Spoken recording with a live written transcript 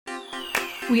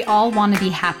We all want to be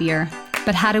happier,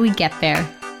 but how do we get there?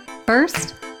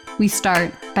 First, we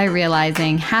start by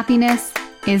realizing happiness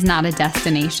is not a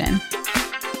destination.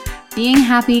 Being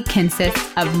happy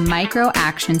consists of micro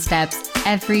action steps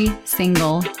every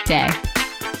single day.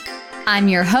 I'm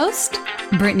your host,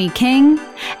 Brittany King,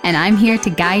 and I'm here to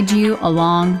guide you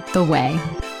along the way.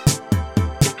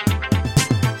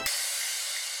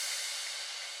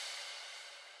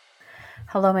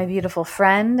 Hello, my beautiful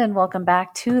friend, and welcome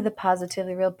back to the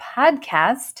Positively Real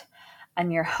podcast. I'm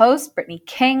your host, Brittany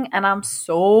King, and I'm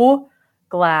so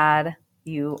glad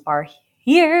you are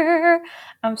here.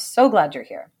 I'm so glad you're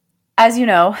here. As you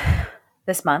know,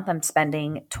 this month I'm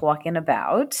spending talking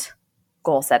about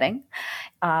goal setting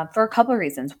for a couple of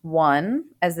reasons. One,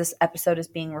 as this episode is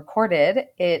being recorded,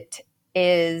 it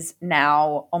is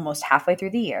now almost halfway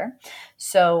through the year.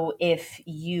 So if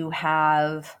you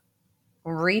have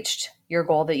reached your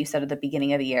goal that you set at the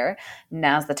beginning of the year,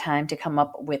 now's the time to come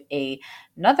up with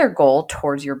another goal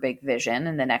towards your big vision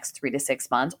in the next 3 to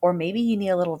 6 months, or maybe you need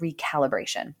a little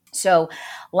recalibration. So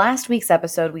last week's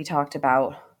episode, we talked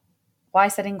about why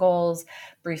setting goals,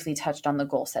 briefly touched on the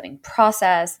goal setting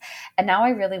process. And now I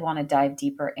really want to dive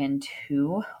deeper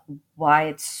into why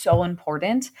it's so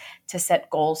important to set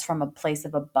goals from a place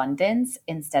of abundance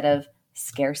instead of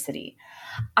scarcity.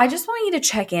 I just want you to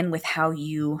check in with how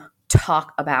you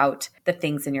talk about the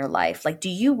things in your life. Like, do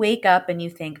you wake up and you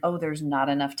think, oh, there's not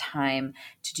enough time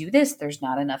to do this, there's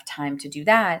not enough time to do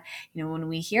that? You know, when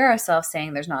we hear ourselves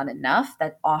saying there's not enough,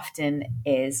 that often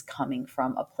is coming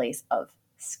from a place of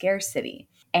scarcity.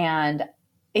 And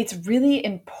it's really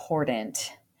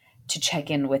important to check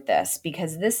in with this,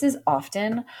 because this is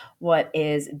often what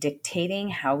is dictating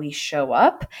how we show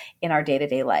up in our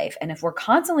day-to-day life. And if we're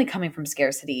constantly coming from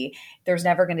scarcity, there's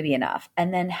never going to be enough.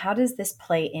 And then how does this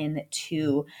play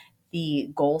into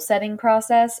the goal setting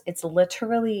process? It's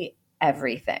literally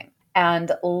everything.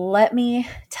 And let me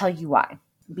tell you why.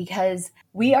 Because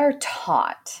we are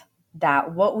taught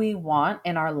that what we want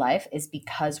in our life is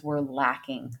because we're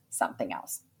lacking something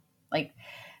else. Like,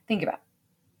 think about it.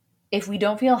 If we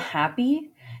don't feel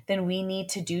happy, then we need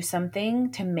to do something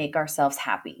to make ourselves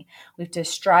happy. We have to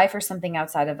strive for something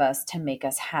outside of us to make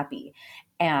us happy.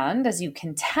 And as you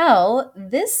can tell,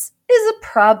 this is a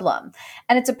problem.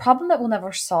 And it's a problem that will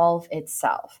never solve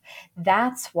itself.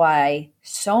 That's why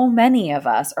so many of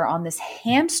us are on this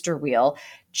hamster wheel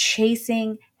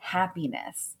chasing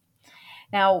happiness.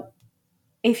 Now,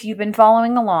 if you've been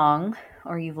following along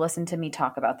or you've listened to me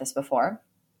talk about this before,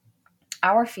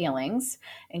 our feelings,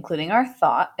 including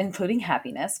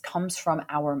happiness, comes from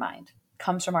our mind,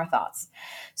 comes from our thoughts.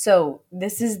 So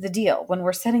this is the deal. When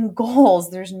we're setting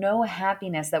goals, there's no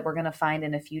happiness that we're going to find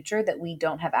in a future that we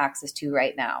don't have access to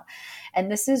right now.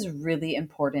 And this is really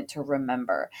important to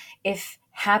remember. If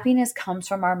happiness comes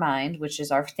from our mind, which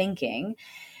is our thinking,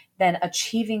 then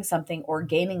achieving something or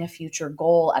gaining a future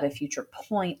goal at a future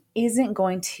point isn't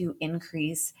going to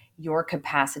increase your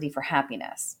capacity for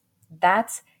happiness.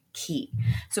 That's key.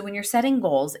 So when you're setting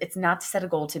goals, it's not to set a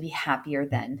goal to be happier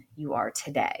than you are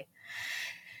today.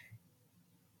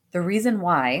 The reason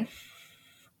why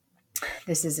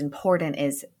this is important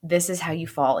is this is how you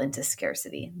fall into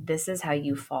scarcity. This is how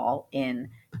you fall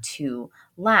into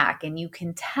lack. And you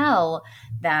can tell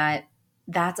that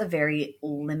that's a very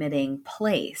limiting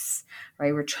place,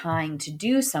 right? We're trying to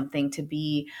do something to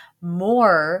be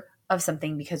more of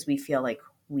something because we feel like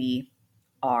we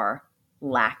are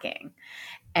lacking.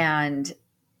 And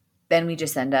then we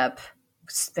just end up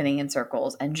spinning in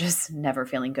circles and just never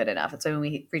feeling good enough. And so when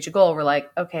we reach a goal, we're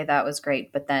like, okay, that was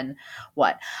great. But then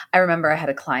what? I remember I had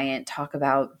a client talk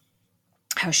about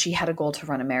how she had a goal to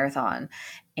run a marathon,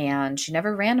 and she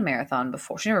never ran a marathon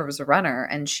before. She never was a runner,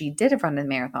 and she did run a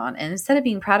marathon. And instead of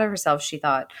being proud of herself, she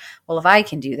thought, well, if I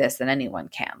can do this, then anyone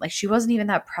can. Like, she wasn't even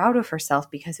that proud of herself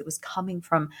because it was coming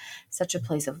from such a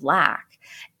place of lack.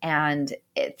 And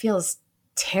it feels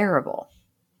terrible.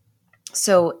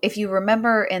 So if you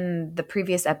remember in the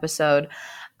previous episode,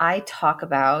 I talk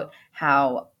about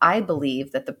how I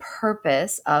believe that the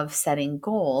purpose of setting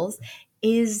goals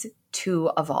is to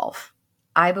evolve.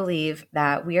 I believe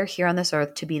that we are here on this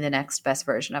earth to be the next best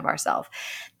version of ourselves.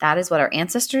 That is what our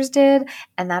ancestors did,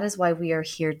 and that is why we are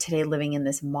here today living in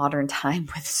this modern time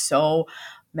with so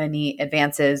many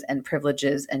advances and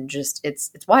privileges, and just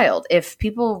it's wild. If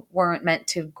people weren't meant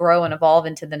to grow and evolve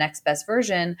into the next best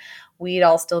version, we'd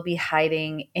all still be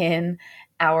hiding in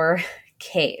our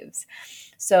caves.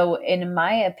 So in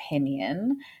my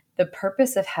opinion, the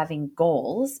purpose of having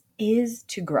goals is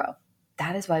to grow.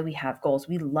 That is why we have goals.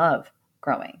 We love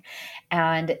growing.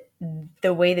 And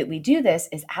the way that we do this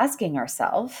is asking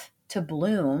ourselves to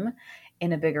bloom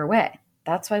in a bigger way.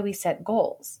 That's why we set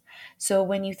goals. So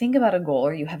when you think about a goal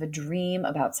or you have a dream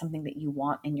about something that you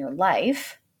want in your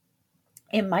life,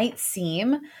 it might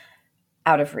seem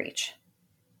out of reach.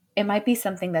 It might be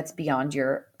something that's beyond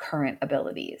your current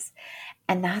abilities.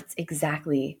 And that's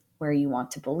exactly where you want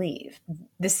to believe.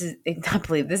 This is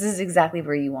exactly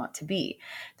where you want to be.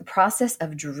 The process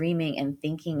of dreaming and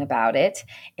thinking about it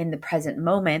in the present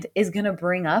moment is going to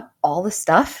bring up all the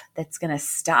stuff that's going to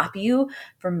stop you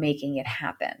from making it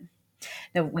happen.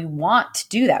 Now, we want to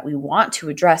do that. We want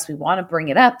to bring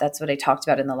it up. That's what I talked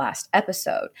about in the last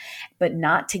episode, but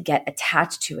not to get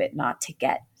attached to it, not to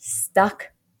get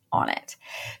stuck on it.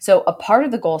 So a part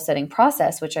of the goal setting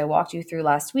process, which I walked you through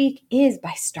last week, is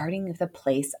by starting with a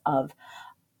place of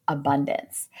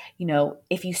abundance.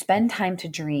 If you spend time to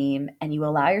dream and you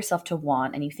allow yourself to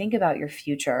want and you think about your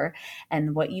future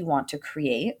and what you want to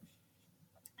create,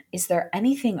 is there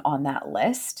anything on that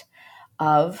list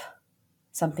of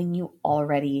something you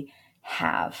already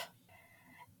have?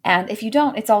 And if you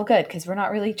don't, it's all good because we're not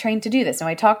really trained to do this. Now,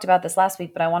 I talked about this last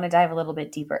week, but I want to dive a little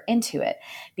bit deeper into it,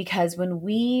 because when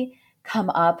we come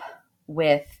up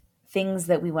with things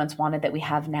that we once wanted that we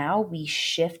have now, we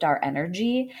shift our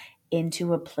energy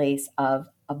into a place of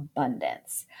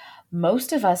abundance.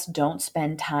 Most of us don't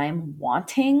spend time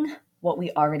wanting what we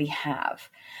already have.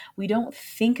 We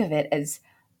think of it as,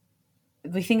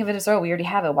 oh, we already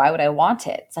have it. Why would I want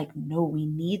it? It's like, no, we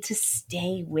need to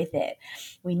stay with it.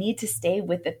 We need to stay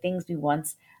with the things we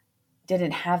once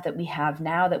didn't have that we have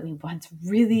now, that we once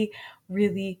really,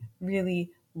 really, really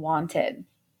wanted.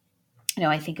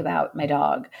 I think about my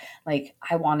dog. Like,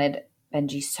 I wanted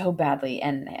Benji so badly,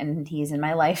 and he's in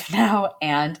my life now,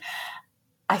 and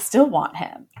I still want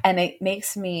him. And it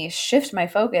makes me shift my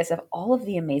focus of all of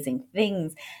the amazing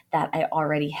things that I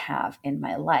already have in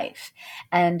my life.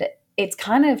 And it's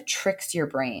kind of tricks your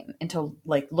brain into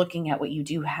like looking at what you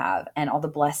do have and all the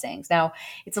blessings. Now,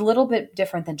 it's a little bit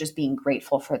different than just being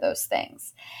grateful for those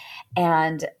things.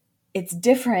 And it's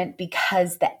different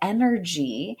because the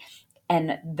energy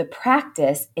and the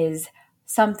practice is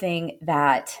something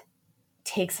that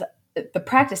the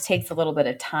practice takes a little bit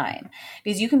of time,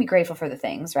 because you can be grateful for the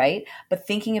things, right? But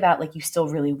thinking about like you still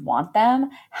really want them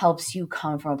helps you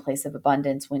come from a place of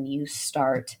abundance when you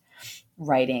start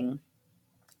writing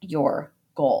your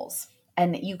goals.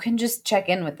 And you can just check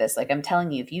in with this. Like I'm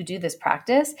telling you, if you do this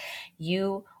practice,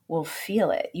 you will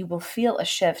feel it. You will feel a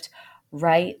shift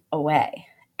right away.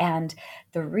 And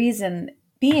the reason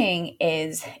being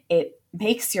is it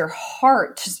makes your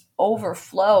heart just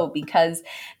overflow, because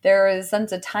there is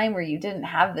since a time where you didn't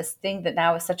have this thing that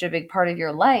now is such a big part of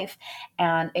your life,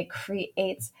 and it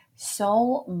creates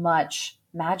so much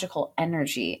magical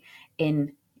energy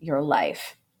in your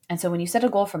life. And so when you set a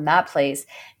goal from that place,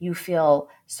 you feel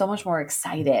so much more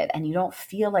excited and you don't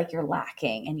feel like you're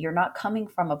lacking and you're not coming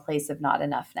from a place of not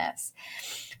enoughness.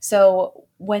 So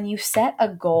when you set a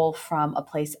goal from a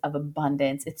place of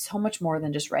abundance, it's so much more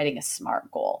than just writing a SMART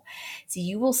goal. So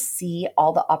you will see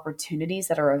all the opportunities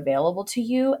that are available to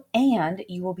you, and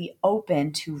you will be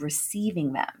open to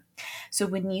receiving them. So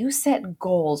when you set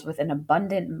goals with an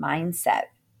abundant mindset,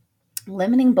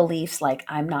 limiting beliefs like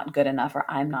I'm not good enough or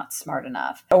I'm not smart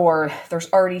enough, or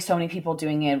there's already so many people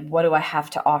doing it, what do I have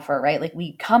to offer, right? Like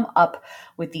we come up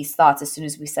with these thoughts as soon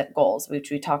as we set goals,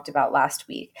 which we talked about last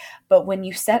week. But when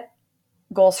you set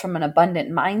goals from an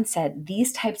abundant mindset,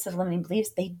 these types of limiting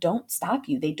beliefs, they don't stop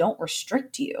you. They don't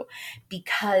restrict you,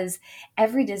 because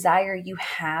every desire you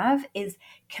have is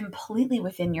completely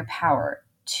within your power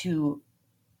to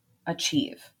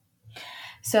achieve.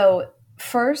 So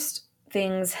first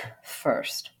things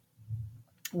first,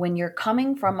 when you're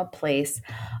coming from a place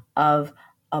of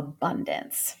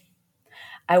abundance,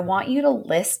 I want you to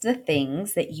list the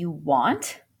things that you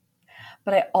want,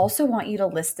 but I also want you to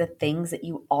list the things that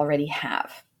you already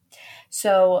have.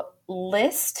 So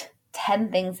list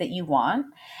 10 things that you want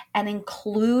and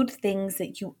include things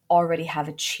that you already have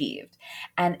achieved.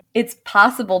 And it's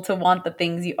possible to want the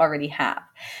things you already have.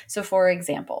 So for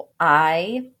example,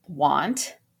 I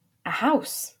want a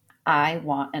house. I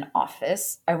want an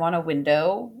office. I want a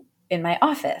window in my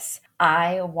office.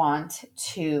 I want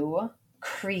to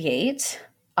create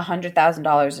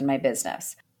 $100,000 in my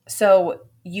business. So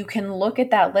you can look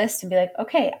at that list and be like,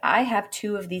 okay, I have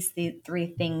 2 of these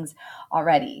 3 things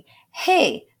already.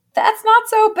 Hey, that's not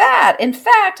so bad. In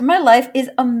fact, my life is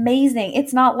amazing.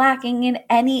 It's not lacking in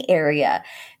any area.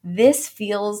 This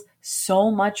feels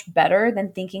so much better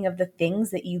than thinking of the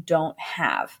things that you don't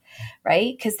have,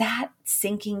 right? Because that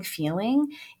sinking feeling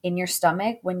in your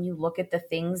stomach when you look at the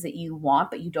things that you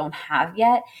want but you don't have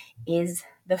yet is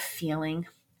the feeling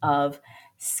of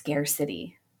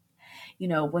scarcity.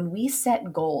 when we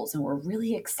set goals and we're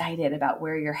really excited about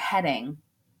where you're heading,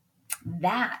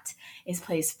 that is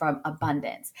placed from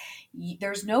abundance.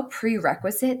 There's no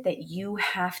prerequisite that you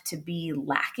have to be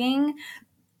lacking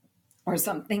or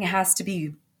something has to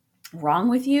be wrong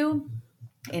with you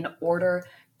in order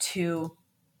to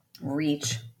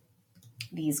reach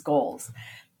these goals.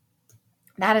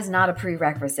 That is not a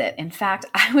prerequisite. In fact,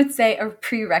 I would say a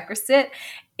prerequisite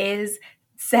is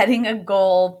setting a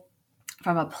goal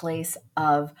from a place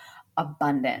of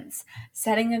abundance,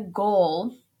 setting a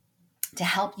goal to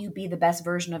help you be the best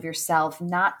version of yourself,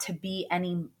 not to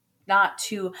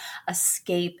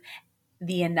escape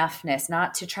the enoughness,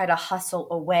 not to try to hustle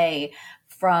away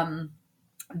from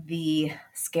the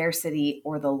scarcity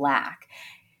or the lack.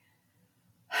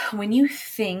 When you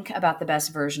think about the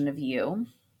best version of you,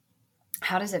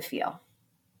 how does it feel?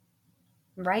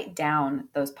 Write down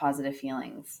those positive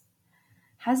feelings.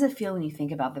 How does it feel when you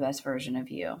think about the best version of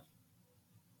you?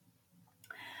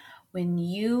 When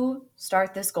you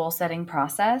start this goal setting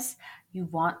process, you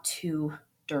want to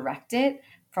direct it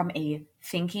from a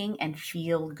thinking and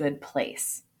feel good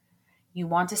place. You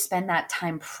want to spend that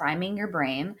time priming your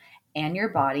brain and your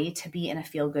body to be in a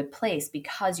feel good place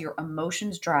because your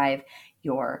emotions drive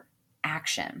your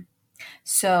action.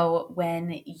 So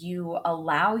when you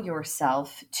allow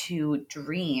yourself to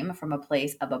dream from a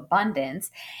place of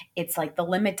abundance, it's like the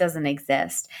limit doesn't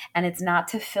exist. And it's not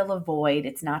to fill a void.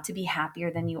 It's not to be happier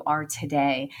than you are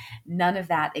today. None of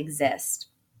that exists.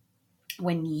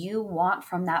 When you want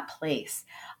from that place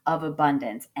of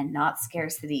abundance and not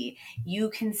scarcity,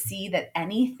 you can see that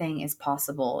anything is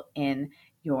possible in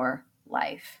your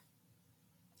life.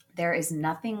 There is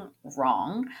nothing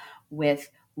wrong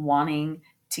with wanting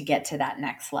to get to that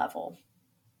next level.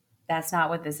 That's not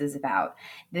what this is about.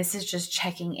 This is just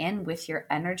checking in with your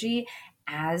energy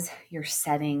as you're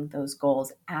setting those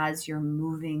goals, as you're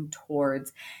moving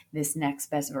towards this next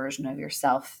best version of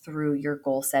yourself through your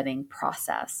goal setting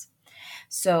process.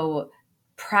 So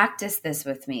practice this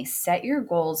with me. Set your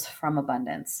goals from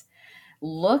abundance.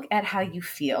 Look at how you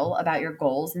feel about your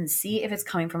goals and see if it's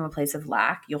coming from a place of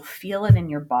lack. You'll feel it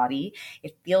in your body.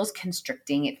 It feels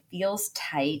constricting. It feels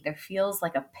tight. There feels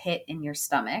like a pit in your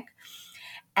stomach.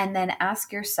 And then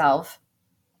ask yourself,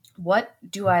 what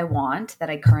do I want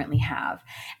that I currently have?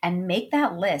 And make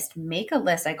that list. Make a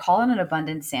list. I call it an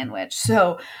abundance sandwich.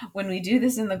 So when we do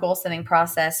this in the goal setting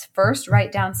process, first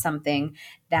write down something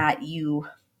that you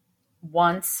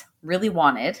once really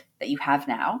wanted that you have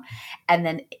now. And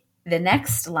then the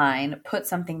next line, put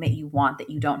something that you want that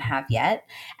you don't have yet,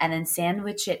 and then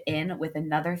sandwich it in with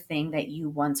another thing that you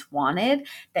once wanted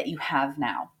that you have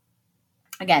now.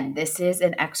 Again, this is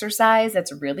an exercise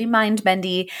that's really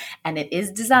mind-bendy, and it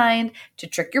is designed to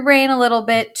trick your brain a little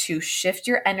bit, to shift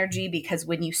your energy, because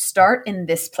when you start in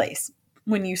this place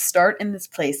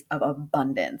of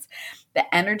abundance,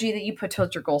 the energy that you put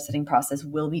towards your goal setting process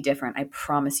will be different. I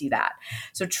promise you that.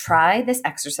 So try this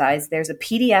exercise. There's a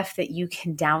PDF that you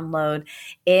can download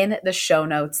in the show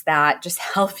notes that just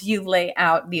help you lay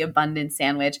out the abundance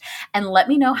sandwich, and let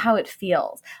me know how it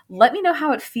feels. Let me know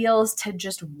how it feels to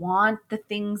just want the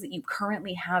things that you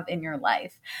currently have in your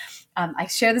life. I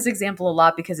share this example a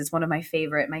lot because it's one of my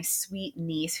favorite. My sweet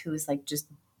niece, who's like just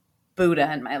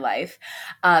Buddha in my life,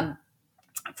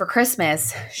 for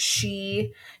Christmas,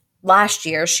 last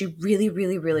year, she really,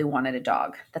 really, really wanted a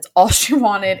dog. That's all she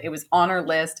wanted. It was on her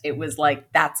list. It was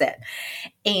like, that's it.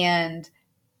 And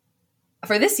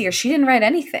for this year, she didn't write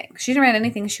anything. She didn't write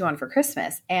anything she wanted for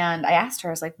Christmas. And I asked her,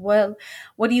 I was like, well,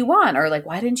 what do you want? Or like,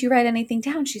 why didn't you write anything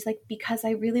down? She's like, because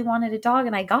I really wanted a dog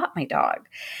and I got my dog.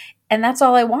 And that's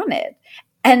all I wanted.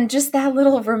 And just that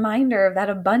little reminder of that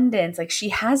abundance, like she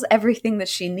has everything that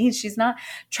she needs. She's not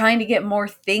trying to get more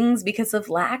things because of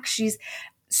lack. She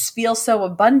feels so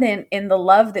abundant in the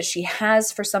love that she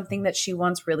has for something that she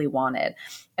once really wanted.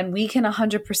 And we can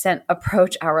 100%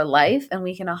 approach our life, and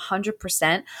we can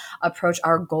 100% approach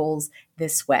our goals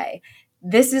this way.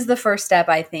 This is the first step,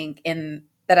 I think,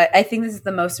 I think this is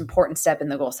the most important step in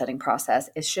the goal setting process,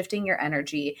 is shifting your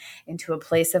energy into a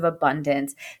place of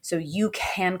abundance so you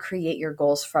can create your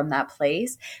goals from that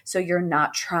place. So you're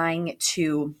not trying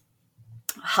to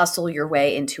hustle your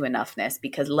way into enoughness,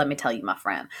 because let me tell you, my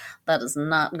friend, that is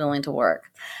not going to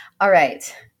work. All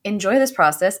right. Enjoy this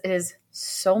process. It is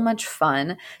so much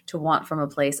fun to want from a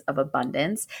place of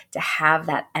abundance, to have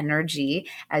that energy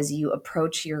as you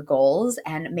approach your goals.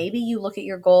 And maybe you look at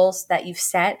your goals that you've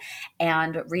set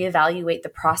and reevaluate the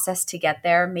process to get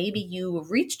there. Maybe you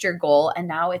reached your goal and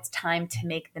now it's time to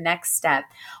make the next step.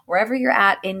 Wherever you're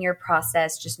at in your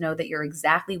process, just know that you're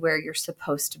exactly where you're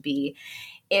supposed to be.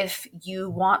 If you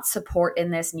want support in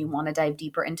this and you want to dive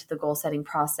deeper into the goal setting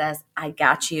process, I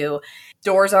got you.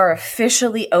 Doors are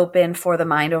officially open for the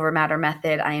Mind Over Matter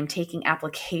method. I am taking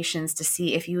applications to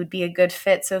see if you would be a good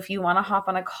fit. So if you want to hop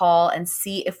on a call and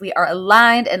see if we are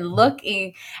aligned and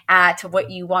looking at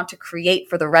what you want to create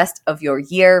for the rest of your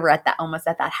year, we're at that almost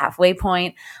at that halfway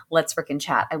point. Let's freaking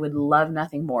chat. I would love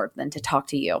nothing more than to talk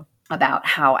to you about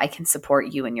how I can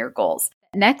support you in your goals.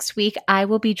 Next week, I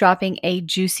will be dropping a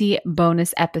juicy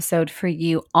bonus episode for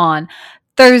you on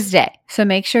Thursday. So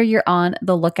make sure you're on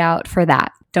the lookout for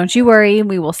that. Don't you worry,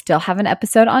 we will still have an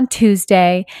episode on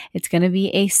Tuesday. It's going to be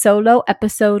a solo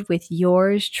episode with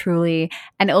yours truly,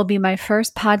 and it will be my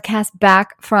first podcast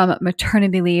back from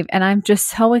maternity leave. And I'm just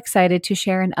so excited to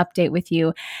share an update with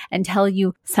you and tell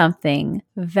you something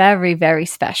very, very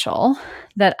special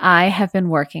that I have been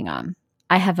working on.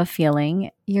 I have a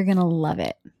feeling you're going to love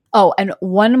it. Oh, and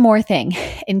one more thing.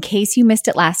 In case you missed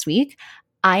it last week,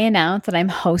 I announced that I'm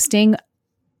hosting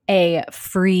a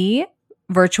free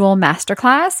virtual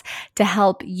masterclass to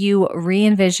help you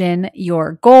re-envision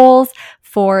your goals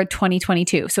for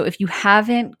 2022. So if you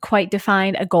haven't quite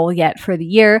defined a goal yet for the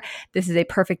year, this is a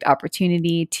perfect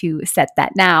opportunity to set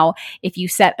that now. If you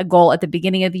set a goal at the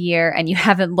beginning of the year and you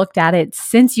haven't looked at it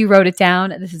since you wrote it down,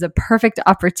 this is a perfect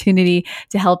opportunity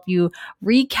to help you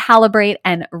recalibrate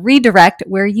and redirect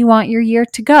where you want your year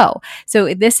to go.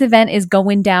 So this event is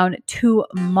going down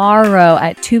tomorrow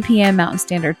at 2 p.m. Mountain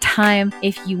Standard Time.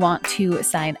 If you want to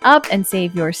sign up and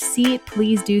save your seat,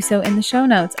 please do so in the show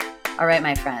notes. All right,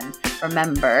 my friend,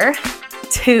 remember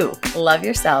to love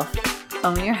yourself,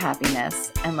 own your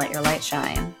happiness, and let your light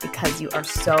shine because you are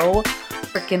so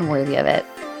freaking worthy of it.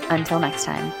 Until next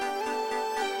time.